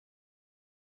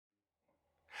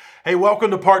Hey, welcome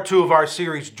to part two of our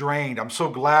series, Drained. I'm so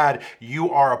glad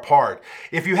you are a part.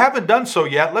 If you haven't done so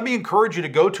yet, let me encourage you to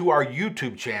go to our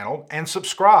YouTube channel and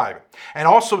subscribe. And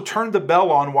also turn the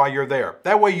bell on while you're there.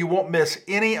 That way you won't miss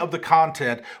any of the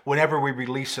content whenever we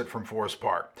release it from Forest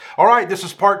Park. All right, this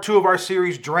is part two of our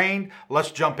series, Drained. Let's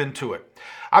jump into it.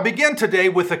 I begin today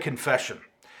with a confession.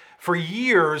 For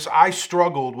years, I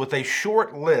struggled with a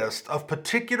short list of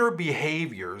particular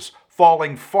behaviors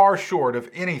falling far short of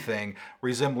anything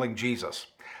resembling Jesus.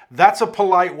 That's a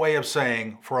polite way of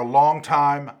saying, for a long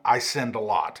time, I sinned a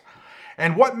lot.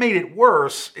 And what made it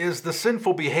worse is the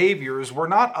sinful behaviors were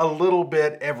not a little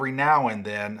bit every now and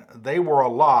then, they were a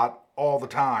lot all the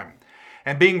time.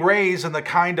 And being raised in the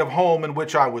kind of home in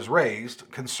which I was raised,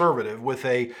 conservative, with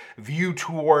a view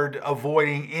toward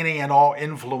avoiding any and all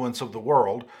influence of the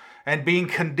world, and being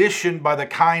conditioned by the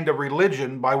kind of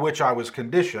religion by which I was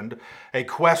conditioned, a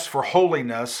quest for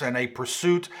holiness and a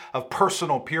pursuit of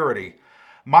personal purity,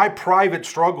 my private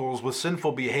struggles with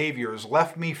sinful behaviors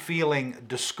left me feeling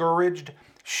discouraged,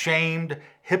 shamed,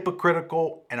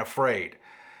 hypocritical, and afraid.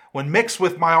 When mixed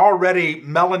with my already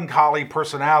melancholy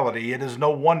personality, it is no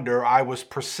wonder I was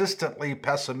persistently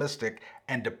pessimistic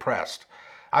and depressed.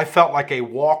 I felt like a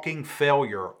walking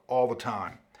failure all the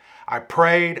time. I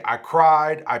prayed, I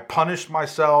cried, I punished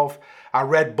myself, I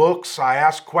read books, I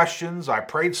asked questions, I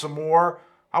prayed some more.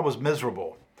 I was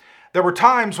miserable. There were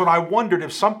times when I wondered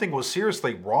if something was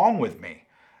seriously wrong with me.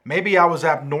 Maybe I was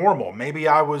abnormal, maybe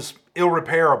I was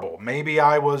irreparable, maybe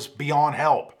I was beyond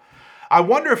help. I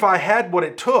wonder if I had what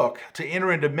it took to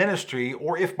enter into ministry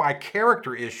or if my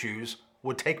character issues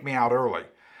would take me out early.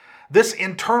 This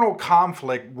internal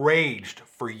conflict raged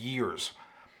for years.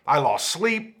 I lost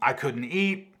sleep, I couldn't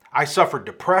eat, I suffered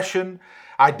depression,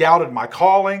 I doubted my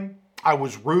calling, I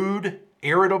was rude,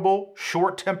 irritable,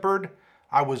 short-tempered,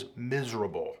 I was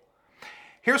miserable.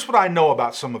 Here's what I know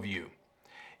about some of you.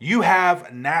 You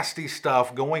have nasty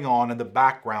stuff going on in the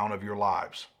background of your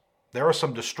lives. There are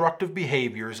some destructive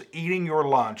behaviors eating your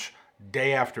lunch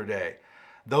day after day.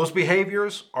 Those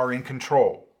behaviors are in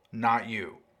control, not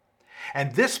you.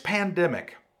 And this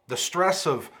pandemic, the stress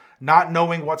of not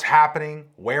knowing what's happening,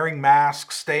 wearing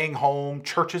masks, staying home,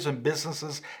 churches and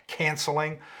businesses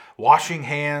canceling, washing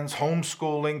hands,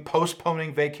 homeschooling,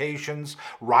 postponing vacations,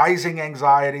 rising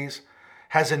anxieties,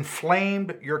 has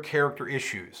inflamed your character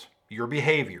issues, your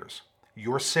behaviors,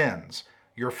 your sins,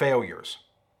 your failures.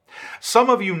 Some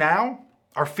of you now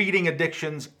are feeding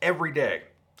addictions every day,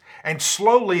 and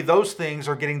slowly those things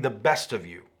are getting the best of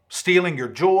you, stealing your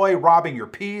joy, robbing your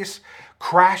peace,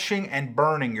 crashing and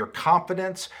burning your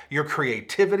confidence, your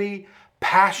creativity,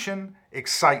 passion,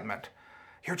 excitement.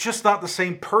 You're just not the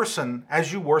same person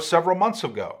as you were several months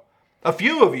ago. A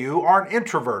few of you aren't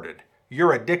introverted.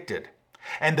 You're addicted.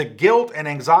 And the guilt and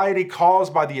anxiety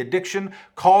caused by the addiction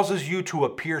causes you to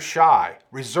appear shy,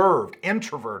 reserved,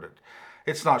 introverted.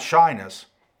 It's not shyness,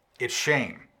 it's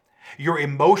shame. You're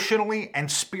emotionally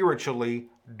and spiritually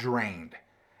drained.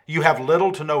 You have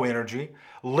little to no energy,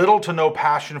 little to no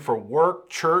passion for work,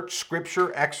 church,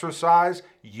 scripture, exercise,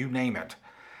 you name it.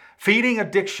 Feeding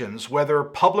addictions, whether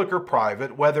public or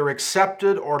private, whether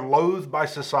accepted or loathed by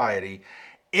society,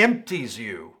 empties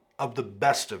you of the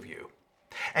best of you.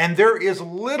 And there is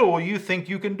little you think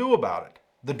you can do about it.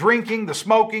 The drinking, the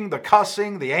smoking, the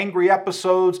cussing, the angry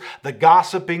episodes, the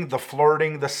gossiping, the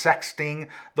flirting, the sexting,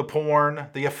 the porn,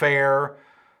 the affair,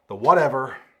 the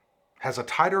whatever, has a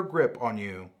tighter grip on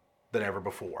you than ever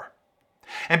before.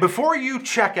 And before you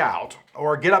check out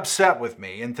or get upset with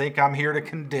me and think I'm here to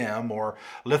condemn or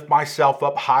lift myself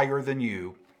up higher than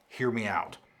you, hear me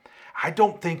out. I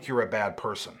don't think you're a bad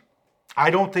person.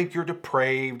 I don't think you're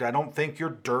depraved. I don't think you're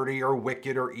dirty or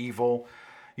wicked or evil.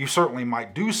 You certainly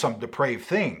might do some depraved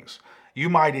things. You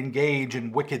might engage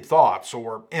in wicked thoughts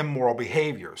or immoral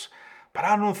behaviors. But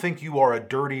I don't think you are a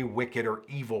dirty, wicked, or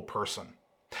evil person.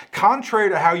 Contrary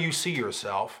to how you see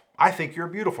yourself, I think you're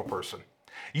a beautiful person.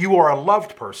 You are a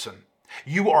loved person.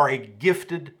 You are a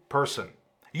gifted person.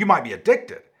 You might be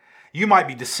addicted. You might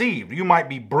be deceived. You might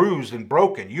be bruised and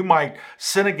broken. You might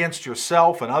sin against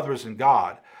yourself and others and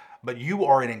God. But you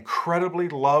are an incredibly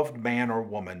loved man or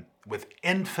woman with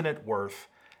infinite worth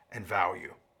and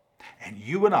value. And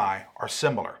you and I are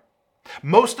similar.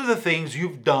 Most of the things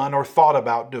you've done or thought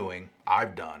about doing,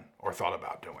 I've done or thought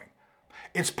about doing.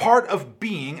 It's part of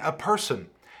being a person.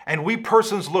 And we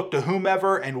persons look to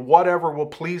whomever and whatever will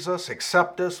please us,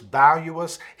 accept us, value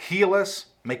us, heal us,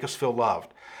 make us feel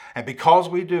loved. And because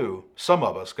we do, some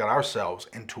of us got ourselves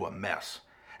into a mess.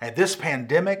 And this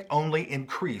pandemic only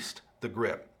increased the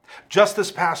grip. Just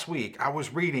this past week, I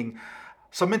was reading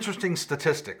some interesting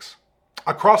statistics.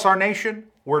 Across our nation,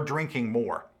 we're drinking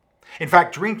more. In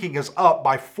fact, drinking is up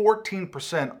by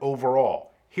 14%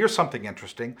 overall. Here's something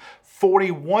interesting: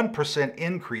 41%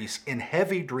 increase in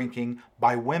heavy drinking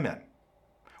by women.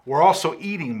 We're also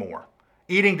eating more.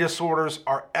 Eating disorders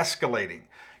are escalating.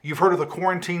 You've heard of the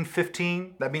quarantine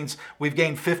 15? That means we've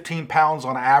gained 15 pounds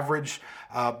on average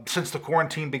since the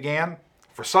quarantine began.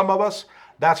 For some of us,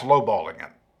 that's lowballing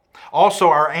it. Also,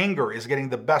 our anger is getting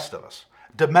the best of us.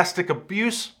 Domestic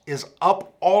abuse is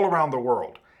up all around the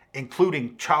world,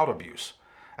 including child abuse.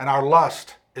 And our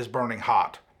lust is burning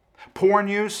hot. Porn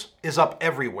use is up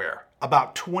everywhere,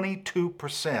 about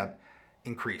 22%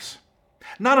 increase.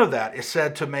 None of that is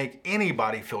said to make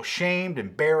anybody feel shamed,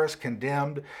 embarrassed,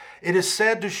 condemned. It is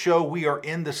said to show we are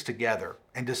in this together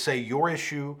and to say your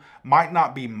issue might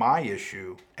not be my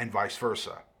issue and vice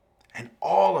versa. And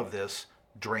all of this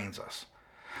drains us.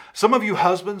 Some of you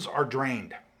husbands are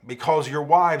drained because your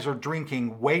wives are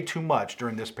drinking way too much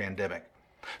during this pandemic.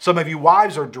 Some of you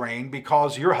wives are drained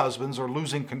because your husbands are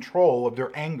losing control of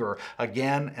their anger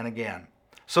again and again.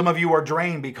 Some of you are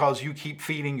drained because you keep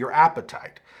feeding your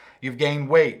appetite. You've gained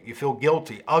weight, you feel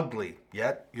guilty, ugly,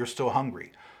 yet you're still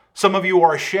hungry. Some of you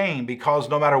are ashamed because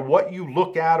no matter what you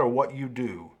look at or what you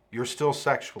do, you're still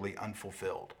sexually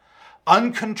unfulfilled.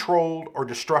 Uncontrolled or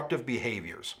destructive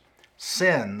behaviors,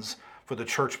 sins for the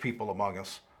church people among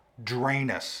us, drain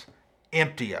us,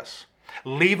 empty us,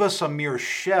 leave us a mere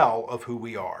shell of who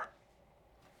we are.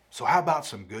 So how about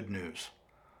some good news?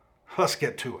 Let's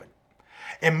get to it.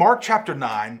 In Mark chapter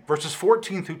 9, verses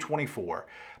 14 through 24,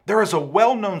 there is a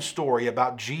well-known story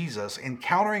about Jesus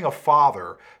encountering a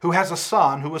father who has a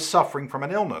son who is suffering from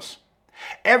an illness.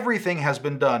 Everything has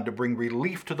been done to bring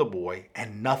relief to the boy,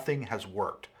 and nothing has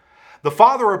worked. The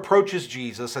father approaches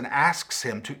Jesus and asks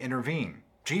him to intervene.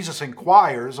 Jesus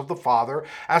inquires of the father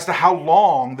as to how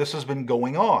long this has been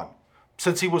going on.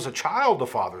 Since he was a child, the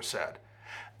father said.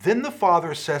 Then the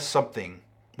father says something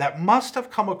that must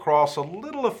have come across a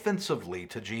little offensively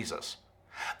to Jesus.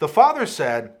 The father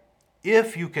said,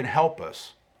 "If you can help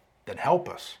us, then help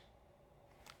us."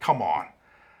 Come on.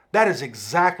 That is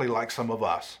exactly like some of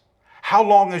us. How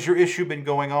long has your issue been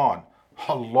going on?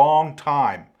 A long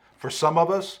time. For some of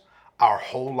us, our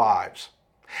whole lives.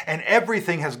 And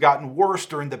everything has gotten worse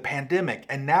during the pandemic.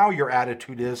 And now your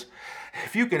attitude is,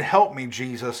 if you can help me,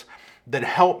 Jesus, then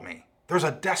help me. There's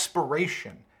a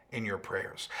desperation in your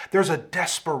prayers. There's a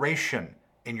desperation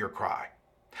in your cry.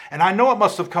 And I know it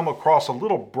must have come across a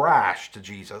little brash to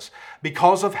Jesus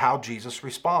because of how Jesus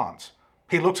responds.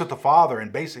 He looks at the Father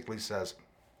and basically says,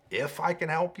 if I can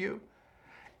help you,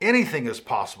 anything is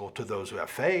possible to those who have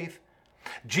faith.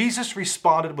 Jesus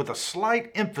responded with a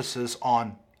slight emphasis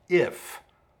on if.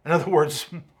 In other words,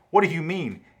 what do you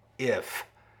mean, if?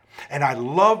 And I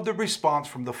love the response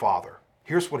from the Father.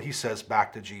 Here's what he says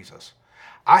back to Jesus.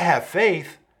 I have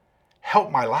faith, help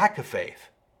my lack of faith.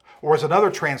 Or as another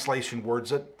translation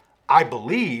words it, I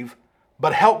believe,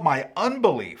 but help my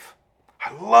unbelief.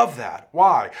 I love that.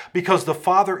 Why? Because the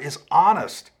Father is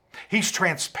honest. He's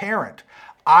transparent.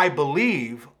 I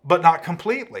believe, but not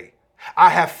completely. I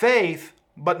have faith,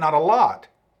 but not a lot.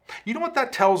 You know what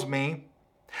that tells me?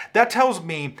 That tells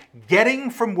me getting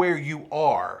from where you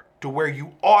are to where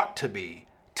you ought to be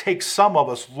takes some of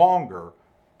us longer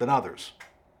than others.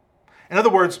 In other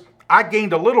words, I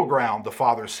gained a little ground, the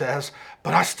Father says,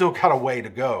 but I still got a way to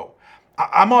go.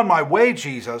 I'm on my way,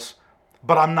 Jesus,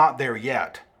 but I'm not there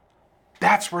yet.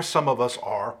 That's where some of us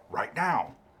are right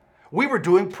now. We were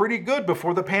doing pretty good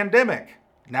before the pandemic.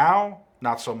 Now,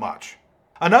 not so much.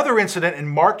 Another incident in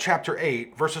Mark chapter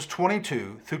 8, verses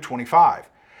 22 through 25.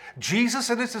 Jesus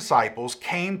and his disciples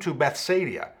came to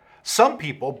Bethsaida. Some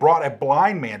people brought a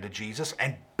blind man to Jesus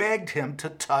and begged him to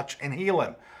touch and heal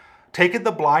him. Taking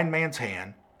the blind man's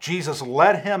hand, Jesus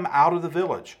led him out of the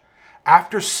village.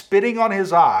 After spitting on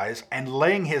his eyes and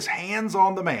laying his hands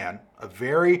on the man, a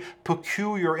very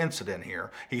peculiar incident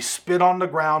here, he spit on the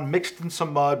ground, mixed in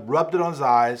some mud, rubbed it on his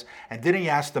eyes, and then he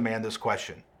asked the man this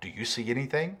question, "Do you see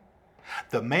anything?"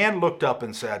 The man looked up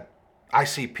and said, "I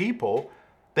see people.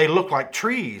 They look like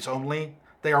trees, only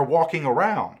they are walking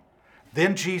around."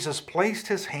 Then Jesus placed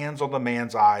his hands on the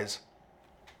man's eyes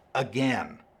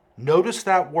again. Notice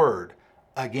that word,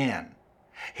 again.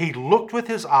 He looked with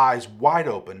his eyes wide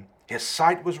open, his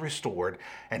sight was restored,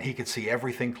 and he could see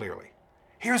everything clearly.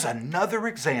 Here's another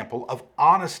example of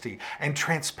honesty and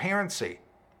transparency.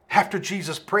 After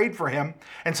Jesus prayed for him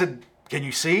and said, "Can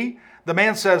you see?" The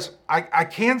man says, I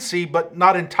can see, but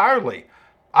not entirely.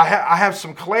 I have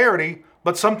some clarity,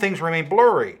 but some things remain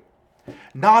blurry.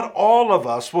 Not all of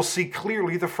us will see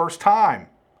clearly the first time.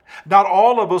 Not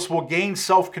all of us will gain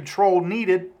self-control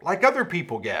needed like other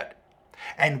people get.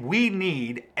 And we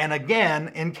need an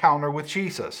again encounter with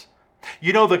Jesus.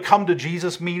 You know the come to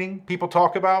Jesus meeting people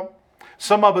talk about?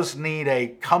 Some of us need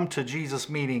a come to Jesus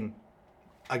meeting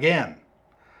again.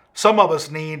 Some of us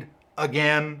need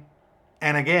again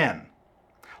and again.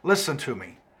 Listen to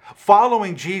me.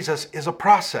 Following Jesus is a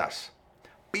process.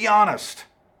 Be honest.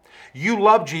 You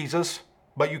love Jesus,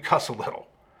 but you cuss a little.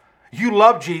 You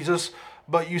love Jesus,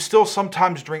 but you still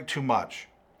sometimes drink too much.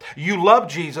 You love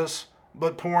Jesus,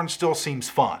 but porn still seems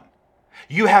fun.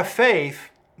 You have faith,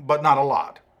 but not a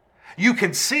lot. You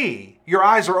can see, your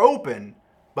eyes are open,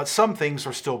 but some things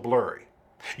are still blurry.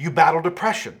 You battle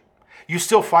depression. You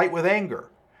still fight with anger.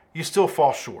 You still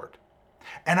fall short.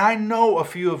 And I know a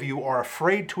few of you are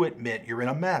afraid to admit you're in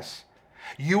a mess.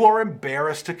 You are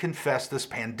embarrassed to confess this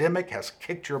pandemic has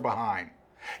kicked your behind.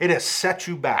 It has set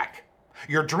you back.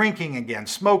 You're drinking again,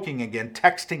 smoking again,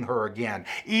 texting her again,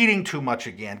 eating too much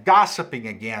again, gossiping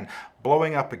again,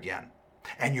 blowing up again.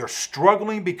 And you're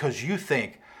struggling because you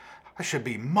think, I should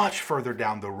be much further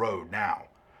down the road now.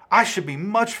 I should be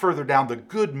much further down the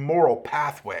good moral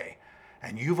pathway.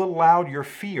 And you've allowed your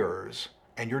fears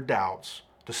and your doubts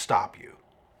to stop you.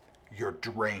 You're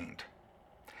drained.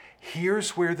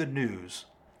 Here's where the news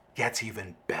gets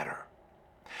even better.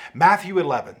 Matthew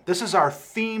 11, this is our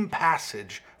theme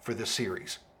passage for the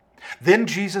series. Then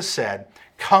Jesus said,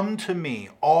 "Come to me,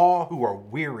 all who are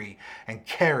weary and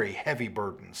carry heavy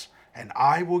burdens, and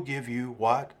I will give you"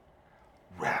 what?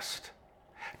 Rest.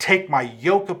 Take my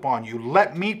yoke upon you.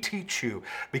 Let me teach you,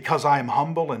 because I am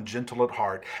humble and gentle at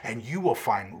heart, and you will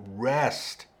find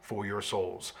rest for your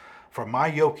souls. For my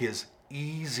yoke is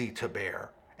easy to bear,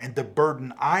 and the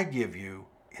burden I give you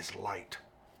is light.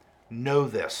 Know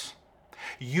this,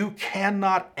 you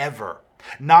cannot ever,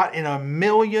 not in a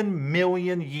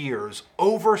million years,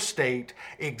 overstate,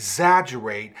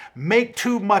 exaggerate, make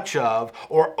too much of,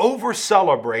 or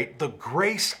over-celebrate the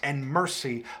grace and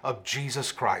mercy of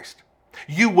Jesus Christ.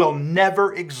 You will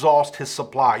never exhaust his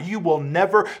supply. You will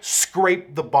never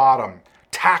scrape the bottom,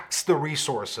 tax the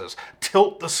resources,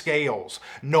 tilt the scales,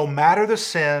 no matter the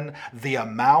sin, the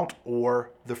amount,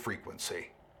 or the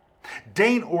frequency.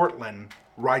 Dane Ortlund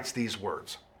writes these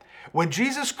words: when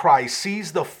Jesus Christ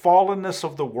sees the fallenness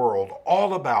of the world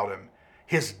all about him,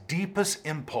 his deepest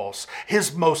impulse,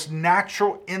 his most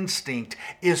natural instinct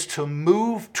is to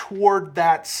move toward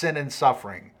that sin and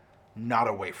suffering, not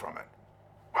away from it.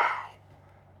 Wow.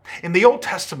 In the Old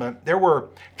Testament, there were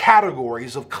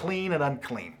categories of clean and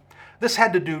unclean. This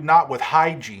had to do not with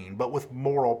hygiene, but with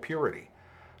moral purity.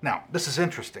 Now, this is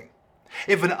interesting.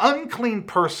 If an unclean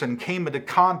person came into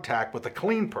contact with a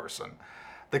clean person,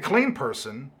 the clean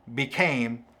person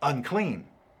became unclean.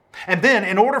 And then,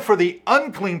 in order for the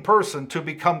unclean person to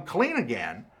become clean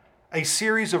again, a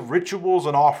series of rituals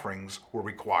and offerings were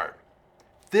required.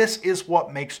 This is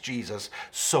what makes Jesus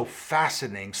so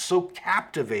fascinating, so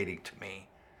captivating to me.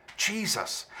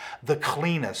 Jesus, the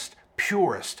cleanest,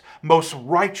 purest, most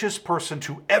righteous person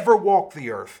to ever walk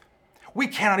the earth. We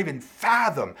cannot even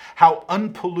fathom how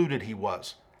unpolluted he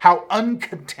was, how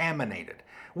uncontaminated.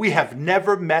 We have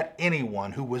never met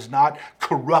anyone who was not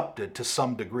corrupted to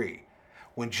some degree.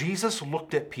 When Jesus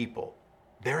looked at people,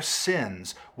 their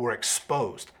sins were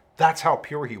exposed. That's how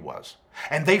pure he was.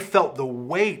 And they felt the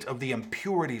weight of the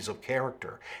impurities of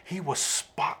character. He was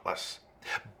spotless,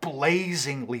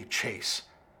 blazingly chaste.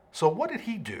 So what did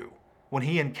he do when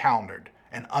he encountered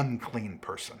an unclean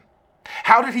person?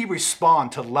 How did he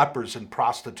respond to lepers and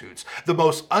prostitutes, the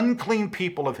most unclean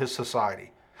people of his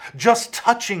society? Just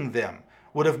touching them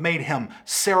would have made him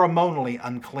ceremonially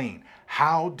unclean.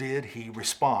 How did he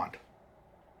respond?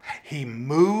 He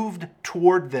moved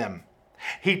toward them.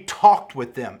 He talked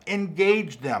with them,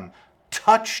 engaged them,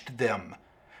 touched them.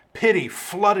 Pity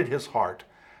flooded his heart.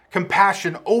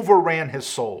 Compassion overran his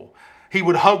soul. He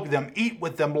would hug them, eat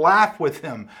with them, laugh with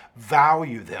them,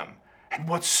 value them. And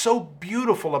what's so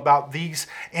beautiful about these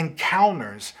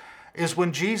encounters is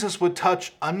when Jesus would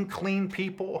touch unclean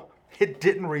people, it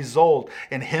didn't result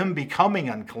in him becoming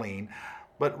unclean,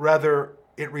 but rather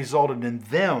it resulted in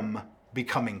them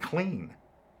becoming clean.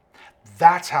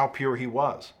 That's how pure he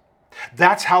was.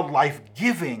 That's how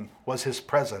life-giving was his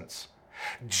presence.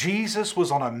 Jesus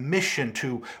was on a mission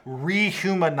to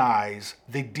rehumanize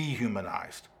the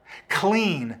dehumanized,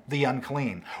 clean the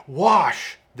unclean,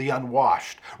 wash the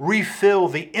unwashed, refill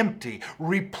the empty,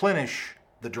 replenish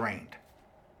the drained.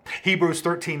 Hebrews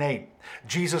 13:8,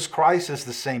 Jesus Christ is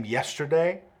the same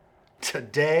yesterday,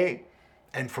 today,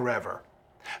 and forever.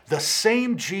 The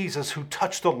same Jesus who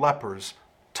touched the lepers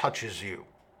touches you.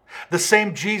 The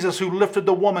same Jesus who lifted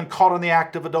the woman caught in the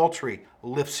act of adultery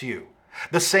lifts you.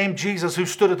 The same Jesus who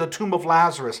stood at the tomb of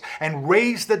Lazarus and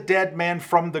raised the dead man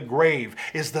from the grave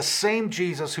is the same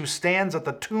Jesus who stands at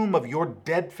the tomb of your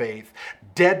dead faith,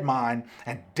 dead mind,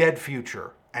 and dead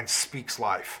future and speaks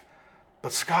life.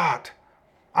 But Scott,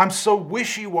 I'm so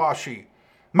wishy-washy.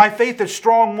 My faith is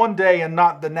strong one day and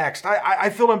not the next. I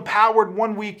feel empowered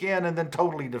one weekend and then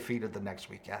totally defeated the next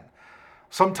weekend.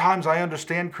 Sometimes I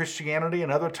understand Christianity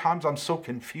and other times I'm so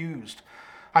confused.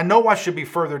 I know I should be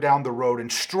further down the road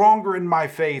and stronger in my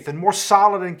faith and more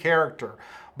solid in character,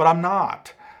 but I'm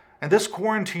not. And this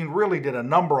quarantine really did a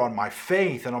number on my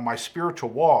faith and on my spiritual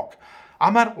walk.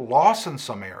 I'm at a loss in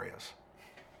some areas.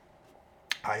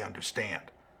 I understand.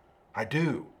 I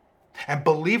do. And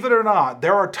believe it or not,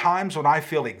 there are times when I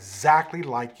feel exactly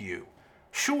like you.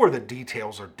 Sure, the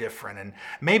details are different and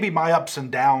maybe my ups and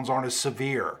downs aren't as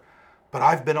severe, but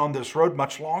I've been on this road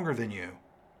much longer than you,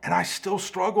 and I still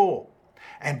struggle.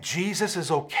 And Jesus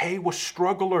is okay with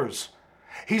strugglers.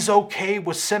 He's okay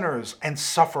with sinners and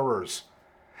sufferers.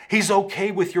 He's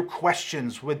okay with your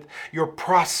questions, with your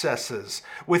processes,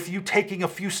 with you taking a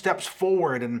few steps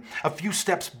forward and a few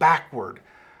steps backward.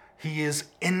 He is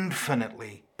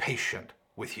infinitely patient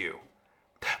with you.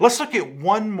 Let's look at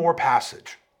one more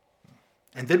passage,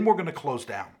 and then we're going to close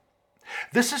down.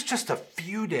 This is just a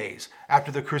few days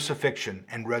after the crucifixion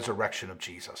and resurrection of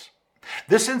Jesus.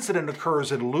 This incident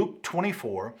occurs in Luke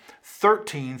 24,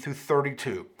 13 through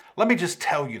 32. Let me just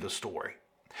tell you the story.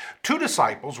 Two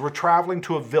disciples were traveling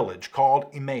to a village called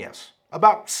Emmaus,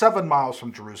 about 7 miles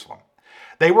from Jerusalem.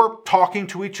 They were talking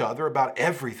to each other about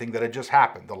everything that had just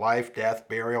happened, the life, death,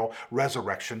 burial,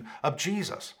 resurrection of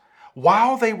Jesus.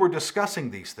 While they were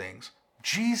discussing these things,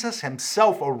 Jesus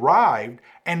himself arrived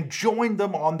and joined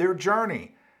them on their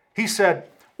journey. He said,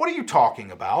 "What are you talking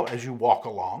about as you walk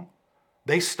along?"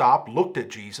 They stopped, looked at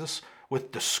Jesus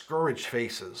with discouraged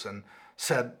faces, and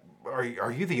said,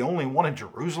 Are you the only one in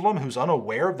Jerusalem who's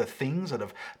unaware of the things that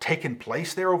have taken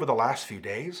place there over the last few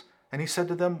days? And he said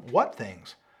to them, "What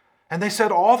things?" And they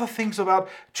said, "All the things about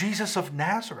Jesus of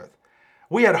Nazareth.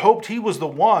 We had hoped he was the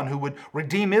one who would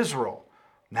redeem Israel.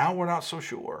 Now we're not so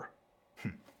sure."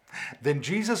 Then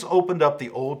Jesus opened up the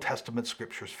Old Testament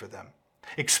scriptures for them,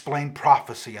 explained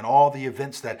prophecy and all the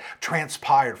events that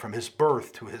transpired from his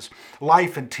birth to his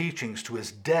life and teachings to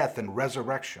his death and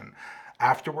resurrection.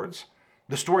 Afterwards,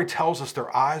 the story tells us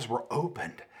their eyes were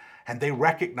opened and they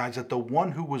recognized that the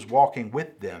one who was walking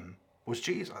with them was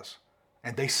Jesus.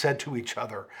 And they said to each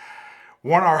other,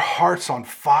 "Weren't our hearts on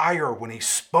fire when he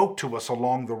spoke to us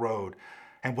along the road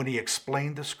and when he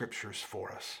explained the scriptures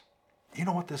for us?" You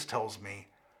know what this tells me?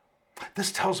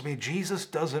 This tells me Jesus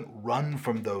doesn't run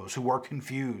from those who are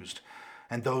confused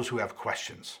and those who have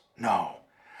questions. No,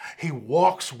 he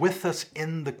walks with us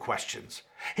in the questions.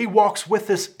 He walks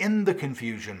with us in the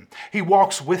confusion. He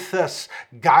walks with us,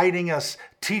 guiding us,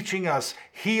 teaching us,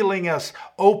 healing us,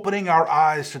 opening our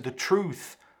eyes to the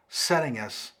truth, setting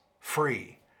us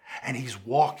free. And he's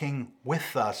walking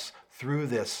with us through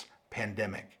this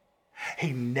pandemic.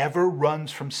 He never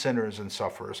runs from sinners and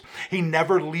sufferers. He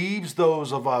never leaves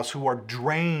those of us who are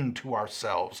drained to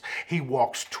ourselves. He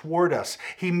walks toward us.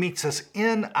 He meets us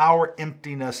in our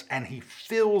emptiness and he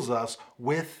fills us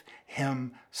with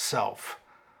himself.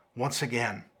 Once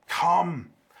again,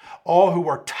 come, all who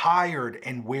are tired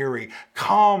and weary.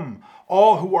 Come,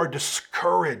 all who are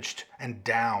discouraged and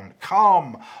down.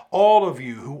 Come, all of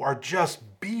you who are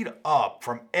just beat up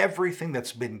from everything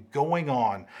that's been going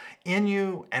on in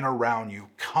you and around you.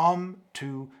 Come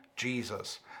to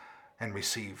Jesus and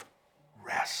receive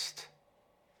rest.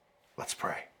 Let's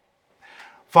pray.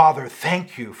 Father,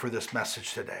 thank you for this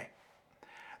message today.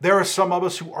 There are some of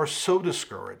us who are so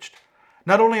discouraged.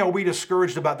 Not only are we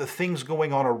discouraged about the things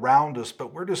going on around us,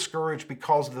 but we're discouraged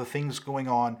because of the things going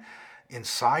on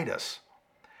inside us.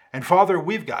 And Father,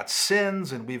 we've got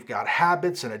sins and we've got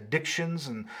habits and addictions,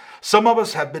 and some of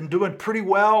us have been doing pretty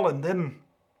well, and then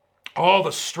all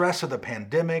the stress of the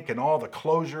pandemic and all the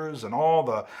closures and all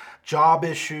the job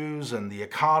issues and the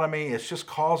economy, it's just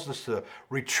caused us to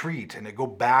retreat and to go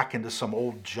back into some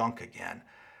old junk again.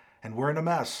 And we're in a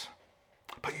mess.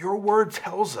 But your word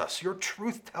tells us, your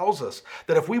truth tells us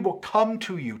that if we will come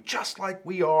to you just like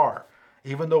we are,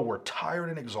 even though we're tired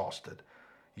and exhausted,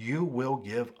 you will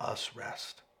give us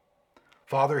rest.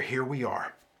 Father, here we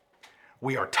are.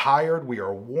 We are tired, we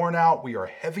are worn out, we are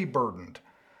heavy burdened,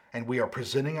 and we are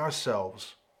presenting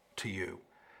ourselves to you.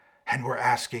 And we're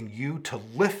asking you to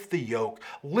lift the yoke,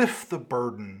 lift the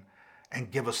burden,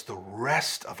 and give us the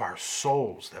rest of our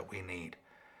souls that we need.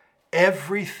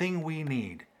 Everything we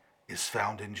need is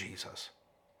found in Jesus.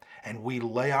 And we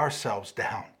lay ourselves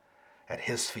down at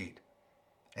his feet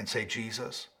and say,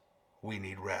 Jesus, we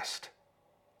need rest.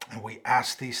 And we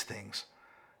ask these things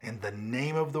in the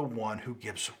name of the one who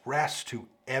gives rest to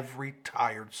every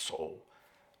tired soul,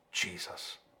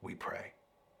 Jesus, we pray.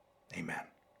 Amen.